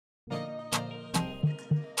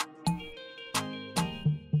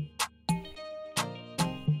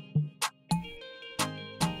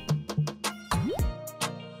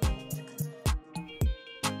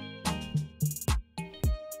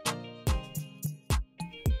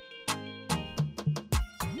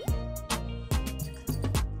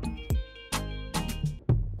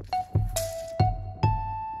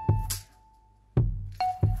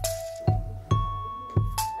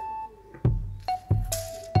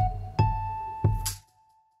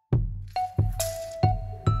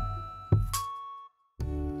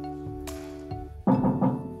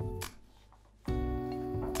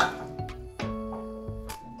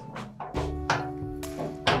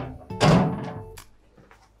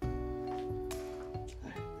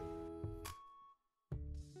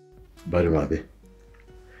Bari mabe.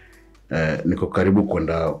 Niko karibu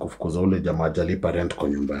kwenda kufukuza ule jamaa hajalipa rent kwa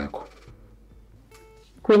nyumba yako.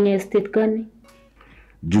 Kwenye estate gani?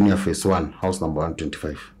 Junior Phase 1, house number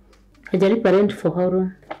 125. Hajalipa rent for how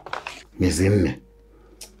long? Miezi 4.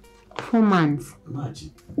 4 months.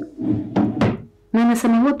 Imagine. Na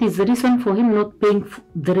nasema what is the reason for him not paying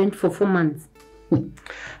the rent for 4 months?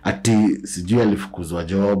 Ati sijui alifukuzwa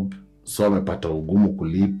job, so amepata ugumu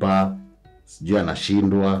kulipa, sijui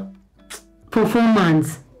anashindwa. For 4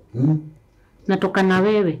 months. Natoka na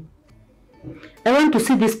wewe. I want to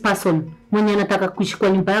see this person mwenye anataka kuishi kwa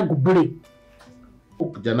nyumba yangu bure.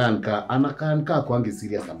 Kijana anakaa kwangi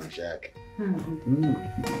serious na maisha yake.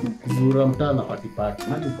 Kuzura mtana patipati.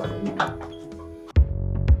 Nani kwa nini?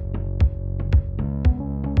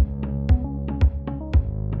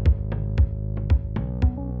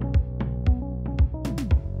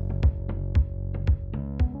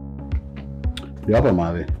 Hapa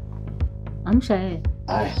mawe. Amsha yeye.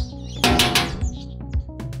 Aya.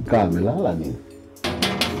 Kaa amelala nini?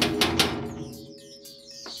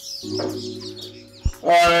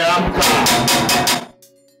 Aya, amka.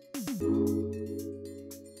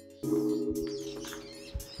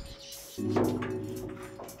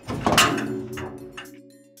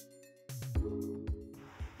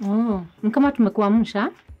 Kama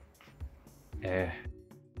tumekuamsha? Eh.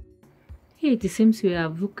 It seems we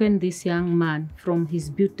have woken this young man from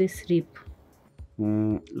his beauty sleep.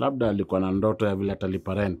 Labda alikuwa na ndoto ya vile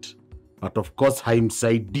atalipa rent. But of course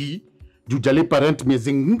haimsaidii juu hajalipa rent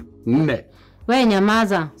miezi 4. Wewe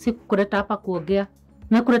nyamaza, si kukuleta hapa kuongea.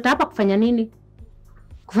 Na kuleta hapa kufanya nini?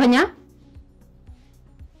 Kufanya?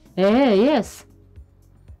 Yes.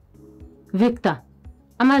 Victor.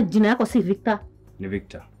 Ama jina yako si Victor? Ni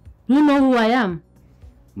Victor. You know who I am?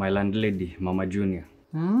 My landlady, Mama Junior.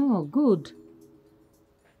 Oh, good.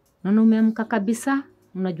 Na umeamka kabisa?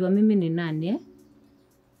 Unajua mimi ni nani, eh?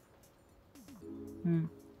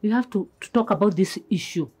 You have to talk about this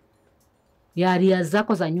issue. Ya area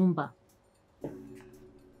zako za nyumba.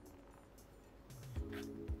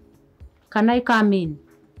 Can I come in?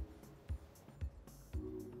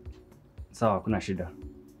 Sawa, kuna shida.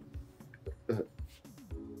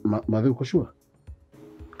 Mavi uko sure?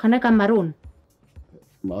 Can I come maroon?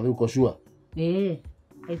 Mavi uko sure?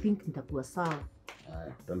 I think nitakuwa sawa.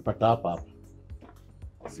 Haya, utanipata hapa.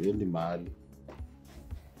 Siendi mahali.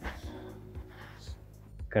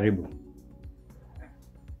 Karibu.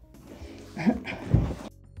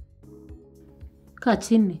 Kaa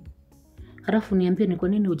chini. Halafu niambie ni kwa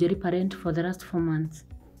nini hujalipa rent for the last 4 months.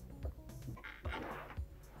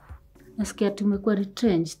 Nasikia tumekuwa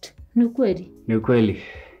retrenched. Ni ukweli? Ni ukweli.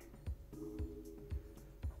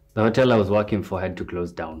 The hotel I was working for had to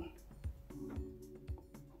close down.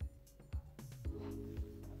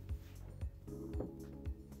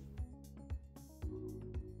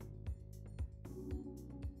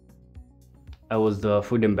 I was the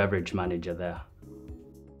food and beverage manager there.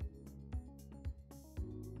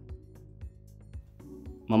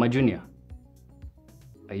 Mama Junior,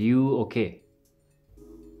 are you okay?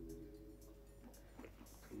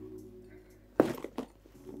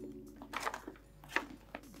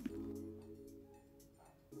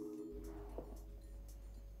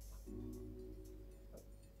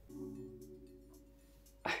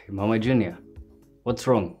 Mama Junior, what's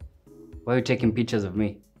wrong? Why are you taking pictures of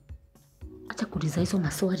me? Acha kuuliza hizo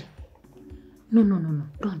maswali. No,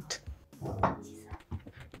 don't.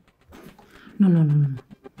 No.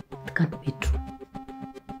 It can't be true.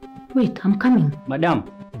 Wait, I'm coming. Madam,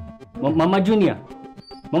 Mama Junior.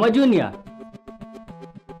 Mama Junior.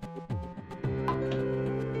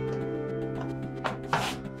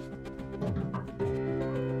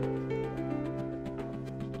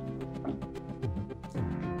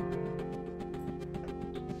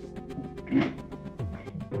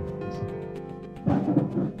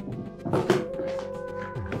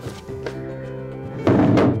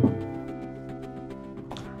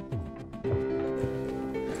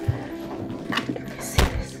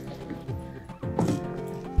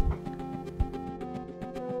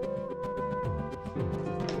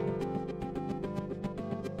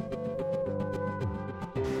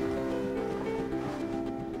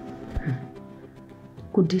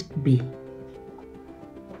 Could it be?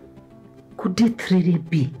 Could it really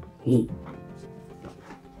be?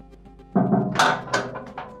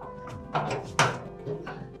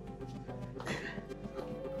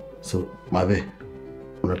 So, Mave,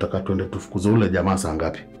 unataka tuende tufukuze ule jamaa saa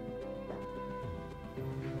ngapi?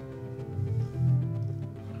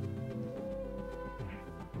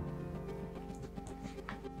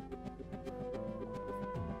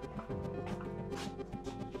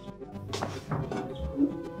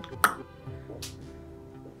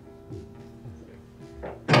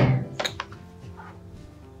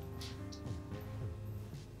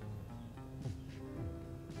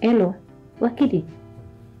 Hello, Wakili.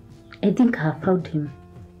 I think I have found him.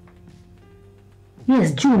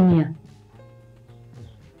 Yes, Junior.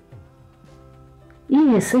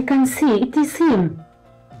 Yes, I can see. It is him.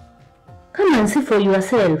 Come and see for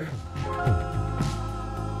yourself.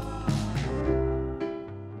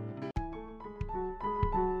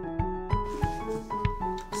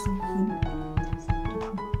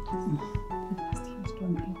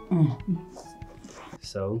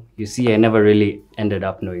 So, you see, I never really ended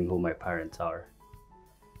up knowing who my parents are.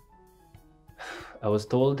 I was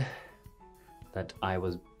told that I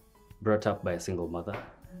was brought up by a single mother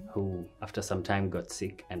who, after some time, got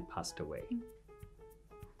sick and passed away.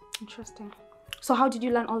 Interesting. So how did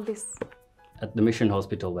you learn all this? At the mission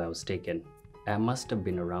hospital where I was taken, I must have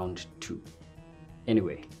been around 2.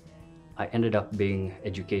 Anyway, I ended up being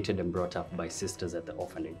educated and brought up by sisters at the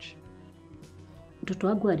orphanage. Mtoto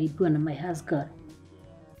wangu aliibiwa na my husband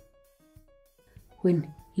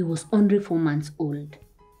when he was only 4 months old.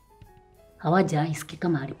 Hawajaisikika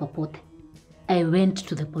mahali popote. I went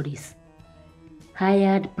to the police.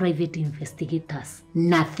 Hired private investigators.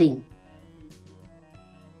 Nothing.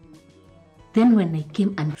 Then when I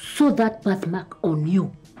came and saw that birthmark on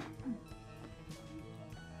you.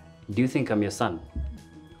 Do you think I'm your son?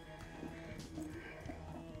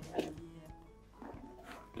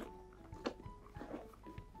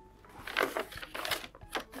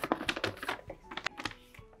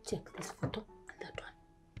 Check this photo and that one.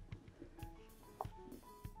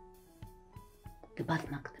 The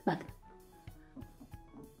birthmark, the birthmark.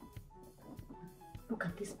 Look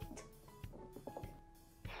at this bit.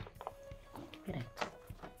 Right.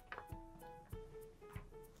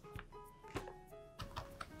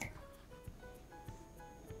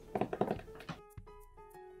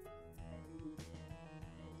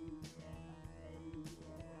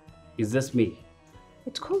 Is this me?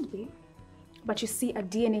 It could be. But you see, a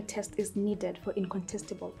DNA test is needed for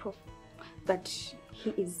incontestable proof that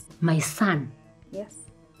he is... My son. Yes.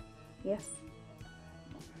 Yes.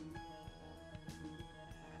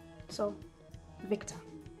 So, Victor,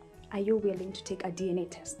 are you willing to take a DNA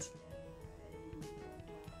test?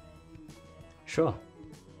 Sure.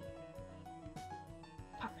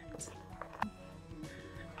 Perfect.